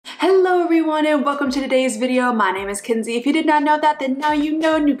everyone and welcome to today's video. My name is Kenzie. If you did not know that, then now you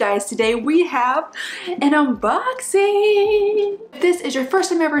know. And you guys, today we have an unboxing. If this is your first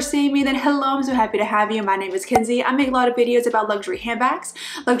time ever seeing me, then hello, I'm so happy to have you. My name is Kenzie. I make a lot of videos about luxury handbags,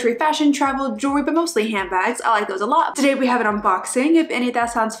 luxury fashion, travel, jewelry, but mostly handbags. I like those a lot. Today we have an unboxing. If any of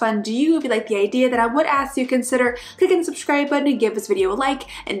that sounds fun to you, if you like the idea, then I would ask you to consider clicking the subscribe button and give this video a like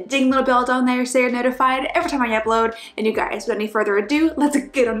and ding the little bell down there so you're notified every time I upload. And you guys, without any further ado, let's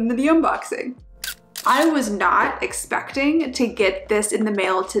get on into the unboxing. I was not expecting to get this in the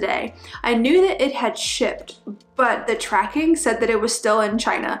mail today. I knew that it had shipped, but the tracking said that it was still in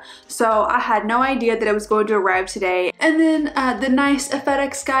China. So I had no idea that it was going to arrive today. And then the nice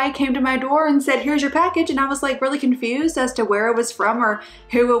FedEx guy came to my door and said, here's your package. And I was like really confused as to where it was from or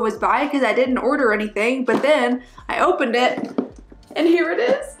who it was by because I didn't order anything. But then I opened it and here it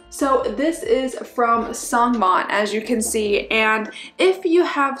is. So this is from Songmont, as you can see, and if you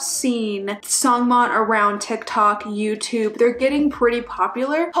have seen Songmont around TikTok, YouTube, they're getting pretty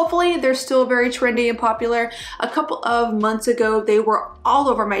popular. Hopefully they're still very trendy and popular. A couple of months ago, they were all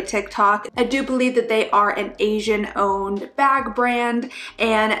over my TikTok. I do believe that they are an Asian-owned bag brand,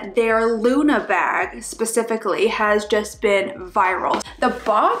 and their Luna bag specifically has just been viral. The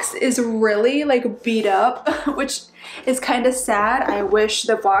box is really like beat up, which is kind of sad. I wish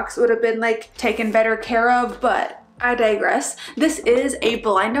the box would have been like taken better care of, but I digress. This is a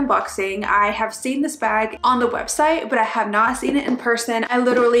blind unboxing. I have seen this bag on the website, but I have not seen it in person. I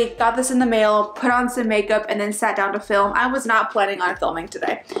literally got this in the mail, put on some makeup, and then sat down to film. I was not planning on filming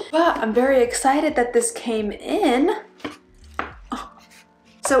today, but I'm very excited that this came in. Oh.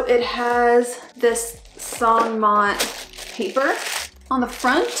 So it has this Songmont paper on the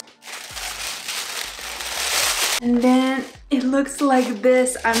front. And then it looks like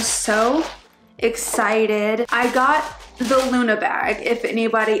this. I'm so excited. I got the Luna bag, if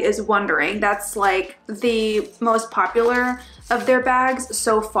anybody is wondering. That's like the most popular of their bags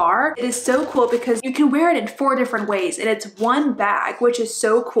so far. It is so cool because you can wear it in 4 different ways and it's one bag, which is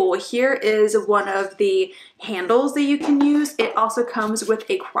so cool. Here is one of the handles that you can use. It also comes with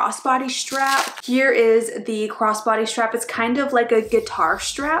a crossbody strap. Here is the crossbody strap. It's kind of like a guitar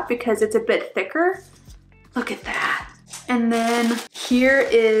strap because it's a bit thicker. Look at that. And then here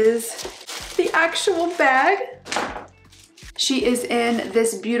is the actual bag. She is in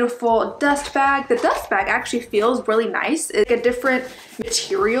this beautiful dust bag. The dust bag actually feels really nice. It's a different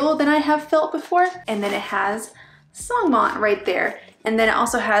material than I have felt before. And then it has Songmont right there. And then it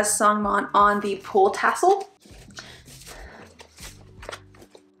also has Songmont on the pull tassel.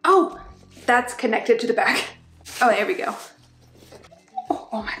 Oh, that's connected to the bag. Oh, there we go.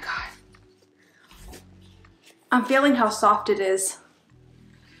 Oh my God. I'm feeling how soft it is.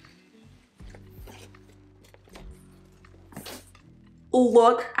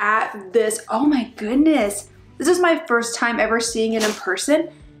 Look at this. Oh my goodness. This is my first time ever seeing it in person.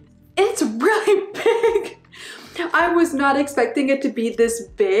 It's really big. I was not expecting it to be this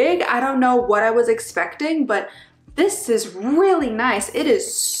big. I don't know what I was expecting, but this is really nice. It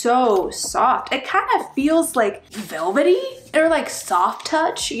is so soft. It kind of feels like velvety or like soft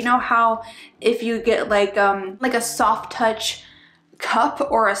touch. You know how if you get like a soft touch cup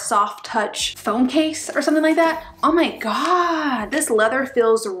or a soft touch phone case or something like that. Oh my God, this leather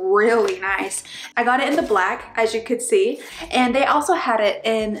feels really nice. I got it in the black, as you could see, and they also had it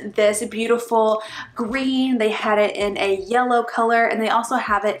in this beautiful green. They had it in a yellow color, and they also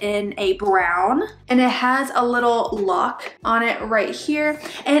have it in a brown, and it has a little lock on it right here,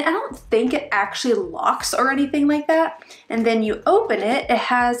 and I don't think it actually locks or anything like that. And then you open it, it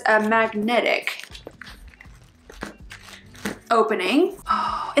has a magnetic opening.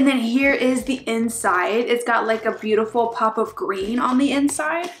 Oh, and then here is the inside. It's got like a beautiful pop of green on the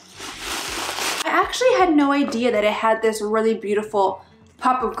inside. I actually had no idea that it had this really beautiful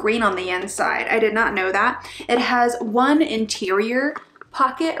pop of green on the inside. I did not know that. It has one interior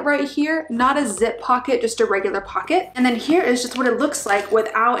pocket right here, not a zip pocket, just a regular pocket. And then here is just what it looks like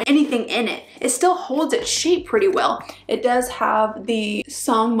without anything in it. It still holds its shape pretty well. It does have the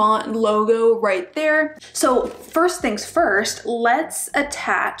Songmont logo right there. So first things first, let's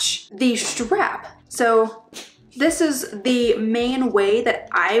attach the strap. So this is the main way that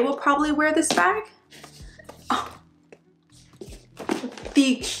I will probably wear this bag. Oh.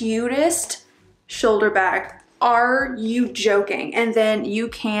 The cutest shoulder bag. Are you joking? And then you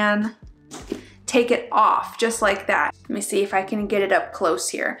can take it off just like that. Let me see if I can get it up close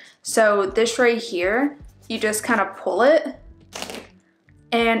here. So this right here, you just kind of pull it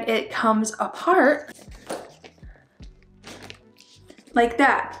and it comes apart like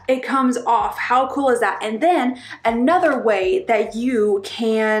that. It comes off. How cool is that? And then another way that you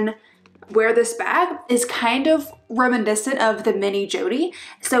can wear this bag is kind of reminiscent of the mini Jody.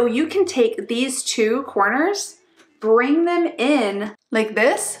 So you can take these two corners, bring them in like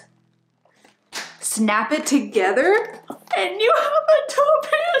this, snap it together, and you have a top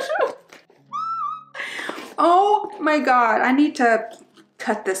handle. Oh my God, I need to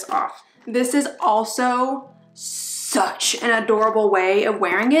cut this off. This is also such an adorable way of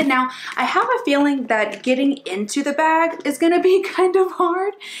wearing it. Now, I have a feeling that getting into the bag is gonna be kind of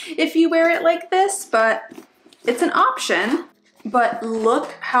hard if you wear it like this, but it's an option. But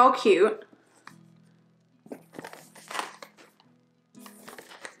look how cute.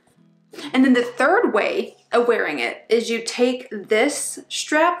 And then the third way of wearing it is you take this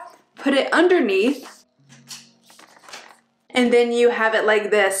strap, put it underneath, and then you have it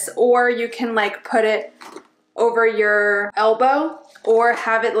like this, or you can like put it over your elbow or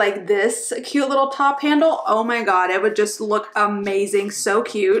have it like this cute little top handle. Oh my God, it would just look amazing, so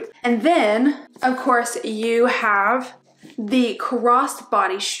cute. And then of course you have the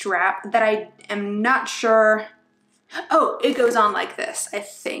crossbody strap that I am not sure. Oh, it goes on like this, I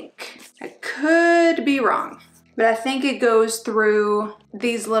think. I could be wrong, but I think it goes through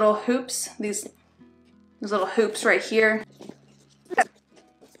these little hoops, these little hoops right here.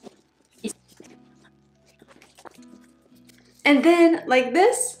 And then like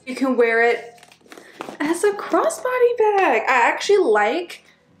this, you can wear it as a crossbody bag. I actually like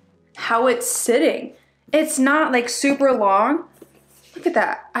how it's sitting. It's not like super long. Look at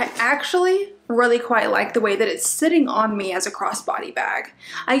that. I actually really quite like the way that it's sitting on me as a crossbody bag.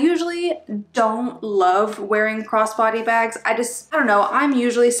 I usually don't love wearing crossbody bags. I don't know, I'm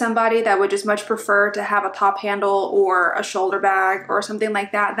usually somebody that would just much prefer to have a top handle or a shoulder bag or something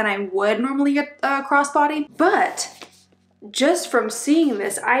like that than I would normally get a crossbody. But just from seeing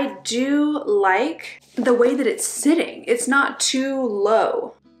this, I do like the way that it's sitting. It's not too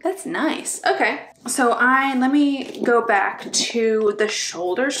low. That's nice. Okay, so let me go back to the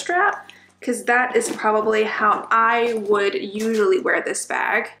shoulder strap, because that is probably how I would usually wear this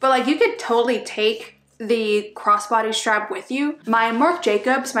bag. But like, you could totally take the crossbody strap with you. My Marc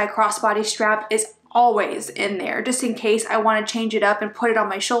Jacobs, my crossbody strap is always in there, just in case I want to change it up and put it on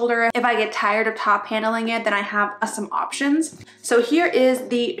my shoulder. If I get tired of top handling it, then I have some options. So here is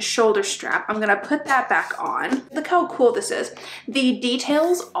the shoulder strap. I'm gonna put that back on. Look how cool this is. The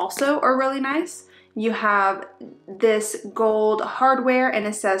details also are really nice. You have this gold hardware and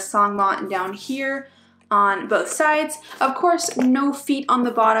it says Songmont down here on both sides. Of course, no feet on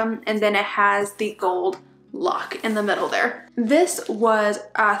the bottom, and then it has the gold lock in the middle there. This was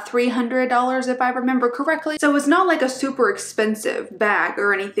 $300 if I remember correctly. So it's not like a super expensive bag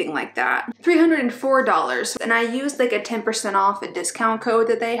or anything like that. $304. And I used like a 10% off a discount code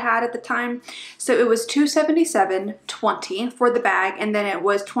that they had at the time. So it was $277.20 for the bag, and then it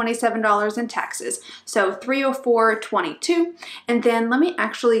was $27 in taxes. So $304.22. And then let me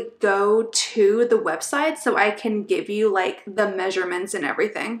actually go to the website so I can give you like the measurements and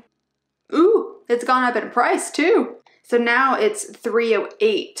everything. Ooh, it's gone up in price too. So now it's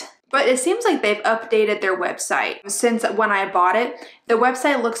 $308. But it seems like they've updated their website since when I bought it. The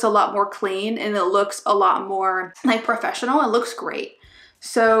website looks a lot more clean and it looks a lot more like professional. It looks great.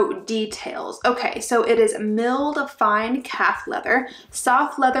 So details. Okay, so it is milled fine calf leather,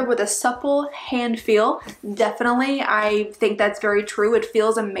 soft leather with a supple hand feel. Definitely, I think that's very true. It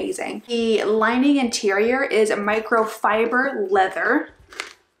feels amazing. The lining interior is microfiber leather.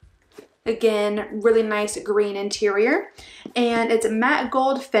 Again, really nice green interior, and it's matte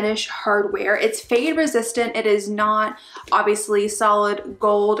gold finish hardware. It's fade resistant. It is not obviously solid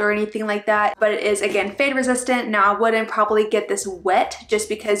gold or anything like that, but it is again fade resistant. Now I wouldn't probably get this wet just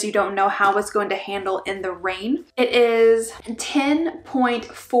because you don't know how it's going to handle in the rain. It is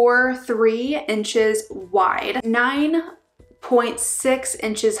 10.43 inches wide, 9.6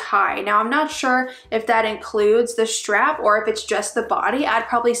 inches high. Now I'm not sure if that includes the strap or if it's just the body. I'd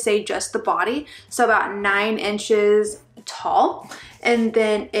probably say just the body, so about 9 inches tall. And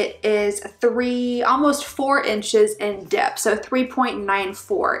then it is almost 4 inches in depth, so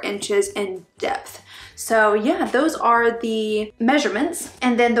 3.94 inches in depth. So yeah, those are the measurements.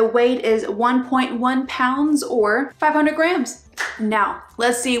 And then the weight is 1.1 pounds or 500 grams. Now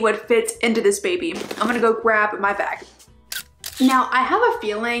let's see what fits into this baby. I'm gonna go grab my bag. Now, I have a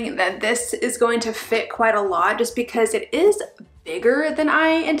feeling that this is going to fit quite a lot just because it is bigger than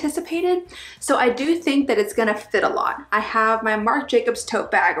I anticipated. So I do think that it's gonna fit a lot. I have my Marc Jacobs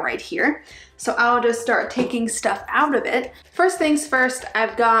tote bag right here. So I'll just start taking stuff out of it. First things first,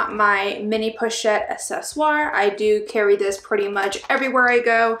 I've got my mini pochette accessoire. I do carry this pretty much everywhere I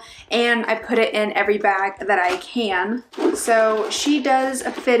go, and I put it in every bag that I can. So she does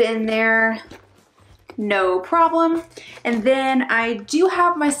fit in there, no problem. And then I do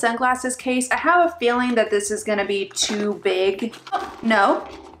have my sunglasses case. I have a feeling that this is gonna be too big. Oh, no,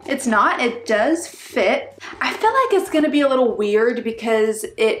 it's not. It does fit. I feel like it's gonna be a little weird because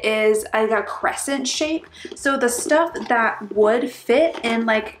it is like a crescent shape. So the stuff that would fit in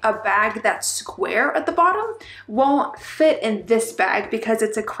like a bag that's square at the bottom won't fit in this bag because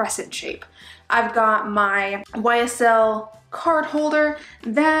it's a crescent shape. I've got my YSL card holder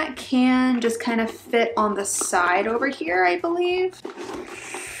that can just kind of fit on the side over here, I believe.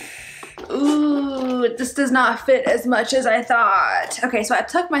 Ooh, this does not fit as much as I thought. Okay, so I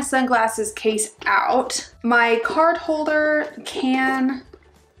took my sunglasses case out. My card holder can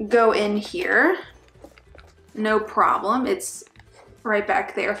go in here, no problem. It's right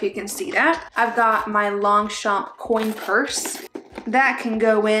back there if you can see that. I've got my Longchamp coin purse that can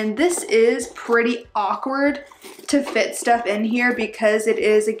go in. This is pretty awkward to fit stuff in here because it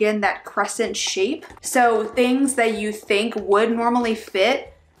is, again, that crescent shape. So things that you think would normally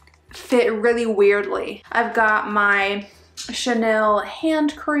fit really weirdly. I've got my Chanel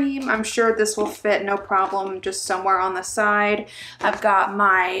hand cream. I'm sure this will fit no problem, just somewhere on the side. I've got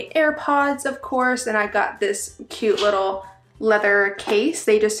my AirPods, of course, and I got this cute little leather case.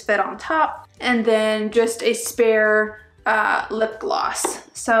 They just fit on top. And then just a spare lip gloss.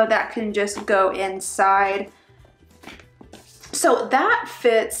 So that can just go inside. So that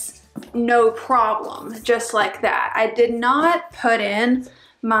fits no problem, just like that. I did not put in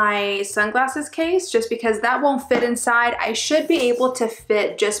my sunglasses case just because that won't fit inside. I should be able to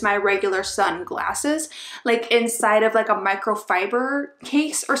fit just my regular sunglasses like inside of like a microfiber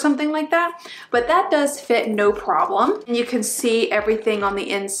case or something like that, but that does fit no problem. And you can see everything on the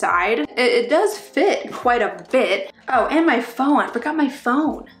inside. It does fit quite a bit. Oh, and my phone. I forgot my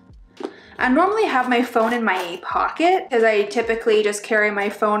phone. I normally have my phone in my pocket because I typically just carry my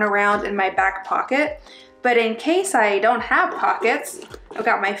phone around in my back pocket. But in case I don't have pockets, I've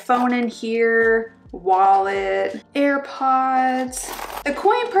got my phone in here, wallet, AirPods. The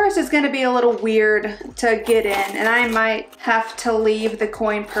coin purse is gonna be a little weird to get in, and I might have to leave the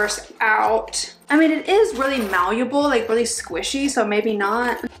coin purse out. I mean, it is really malleable, like really squishy, so maybe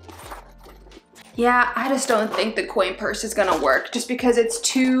not. Yeah, I just don't think the coin purse is gonna work just because it's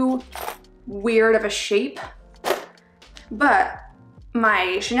too weird of a shape. But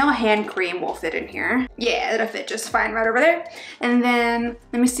my Chanel hand cream will fit in here. Yeah, it'll fit just fine right over there. And then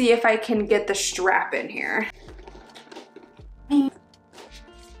let me see if I can get the strap in here.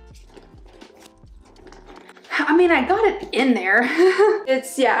 I mean, I got it in there.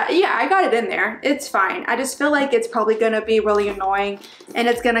 Yeah, I got it in there. It's fine. I just feel like it's probably gonna be really annoying and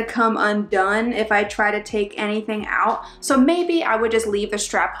it's gonna come undone if I try to take anything out. So maybe I would just leave the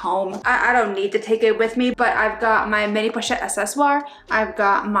strap home. I don't need to take it with me, but I've got my mini pochette accessoire. I've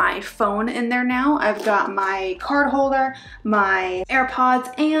got my phone in there now. I've got my card holder, my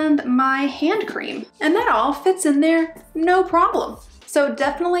AirPods, and my hand cream. And that all fits in there, no problem. So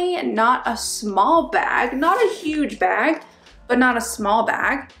definitely not a small bag, not a huge bag, but not a small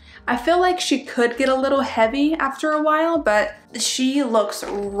bag. I feel like she could get a little heavy after a while, but she looks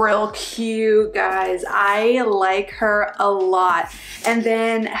real cute, guys. I like her a lot. And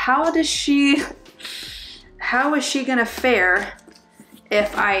then how is she gonna fare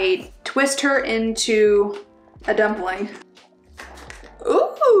if I twist her into a dumpling?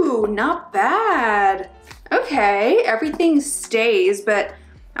 Ooh, not bad. Okay, everything stays, but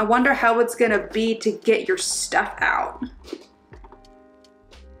I wonder how it's gonna be to get your stuff out.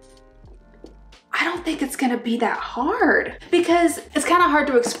 I don't think it's gonna be that hard because it's kind of hard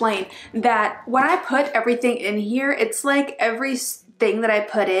to explain that when I put everything in here, it's like everything that I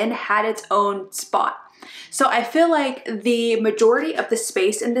put in had its own spot. So I feel like the majority of the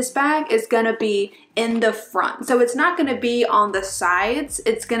space in this bag is gonna be in the front. So it's not gonna be on the sides,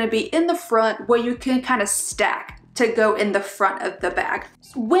 it's gonna be in the front where you can kind of stack to go in the front of the bag.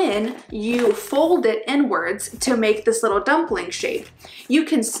 When you fold it inwards to make this little dumpling shape, you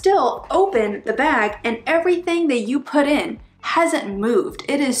can still open the bag and everything that you put in hasn't moved.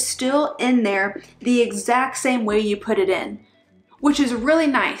 It is still in there the exact same way you put it in, which is really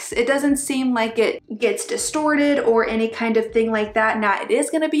nice. It doesn't seem like it gets distorted or any kind of thing like that. Now, it is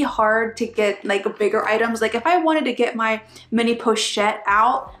gonna be hard to get like bigger items. Like if I wanted to get my mini pochette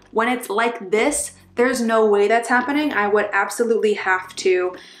out when it's like this, there's no way that's happening. I would absolutely have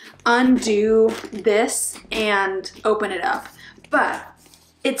to undo this and open it up. But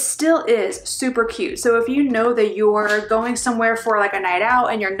it still is super cute. So if you know that you're going somewhere for like a night out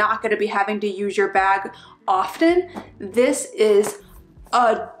and you're not going to be having to use your bag often, this is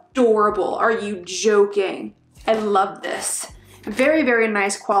adorable. Are you joking? I love this. Very, very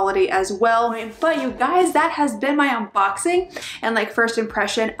nice quality as well. But you guys, that has been my unboxing and like first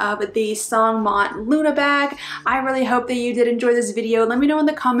impression of the Songmont Luna bag. I really hope that you did enjoy this video. Let me know in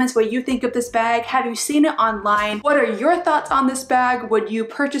the comments what you think of this bag. Have you seen it online? What are your thoughts on this bag? Would you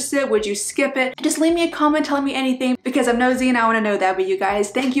purchase it? Would you skip it? Just leave me a comment telling me anything because I'm nosy and I want to know that. But you guys,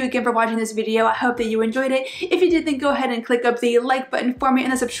 thank you again for watching this video. I hope that you enjoyed it. If you did, then go ahead and click up the like button for me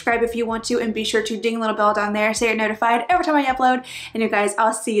and then subscribe if you want to, and be sure to ding the little bell down there so you're notified every time I upload. And you guys,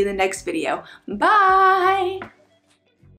 I'll see you in the next video. Bye!